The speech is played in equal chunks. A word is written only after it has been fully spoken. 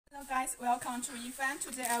guys, welcome to Ifan.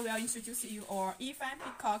 Today I will introduce you our Ifan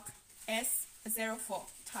bibcock S04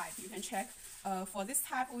 type. You can check. For this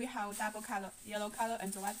type we have double color, yellow color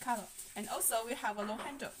and white color, and also we have a long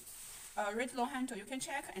handle, red long handle. You can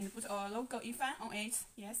check and put our logo Ifan on it.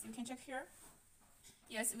 Yes, you can check here.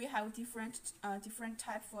 Yes, we have different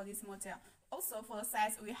type for this model. Also for the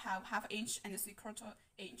size we have 1/2 inch and 3/4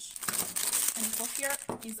 inch. And for here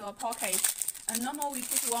is our pocket. Normally we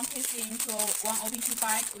put one piece into one OPP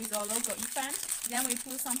bag with our logo Ifan. Then we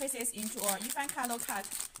put some pieces into our Ifan color cut.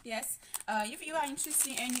 Yes. If you are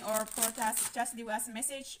interested in any of our products, just leave us a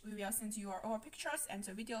message. We will send you our pictures and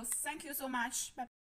videos. Thank you so much. Bye.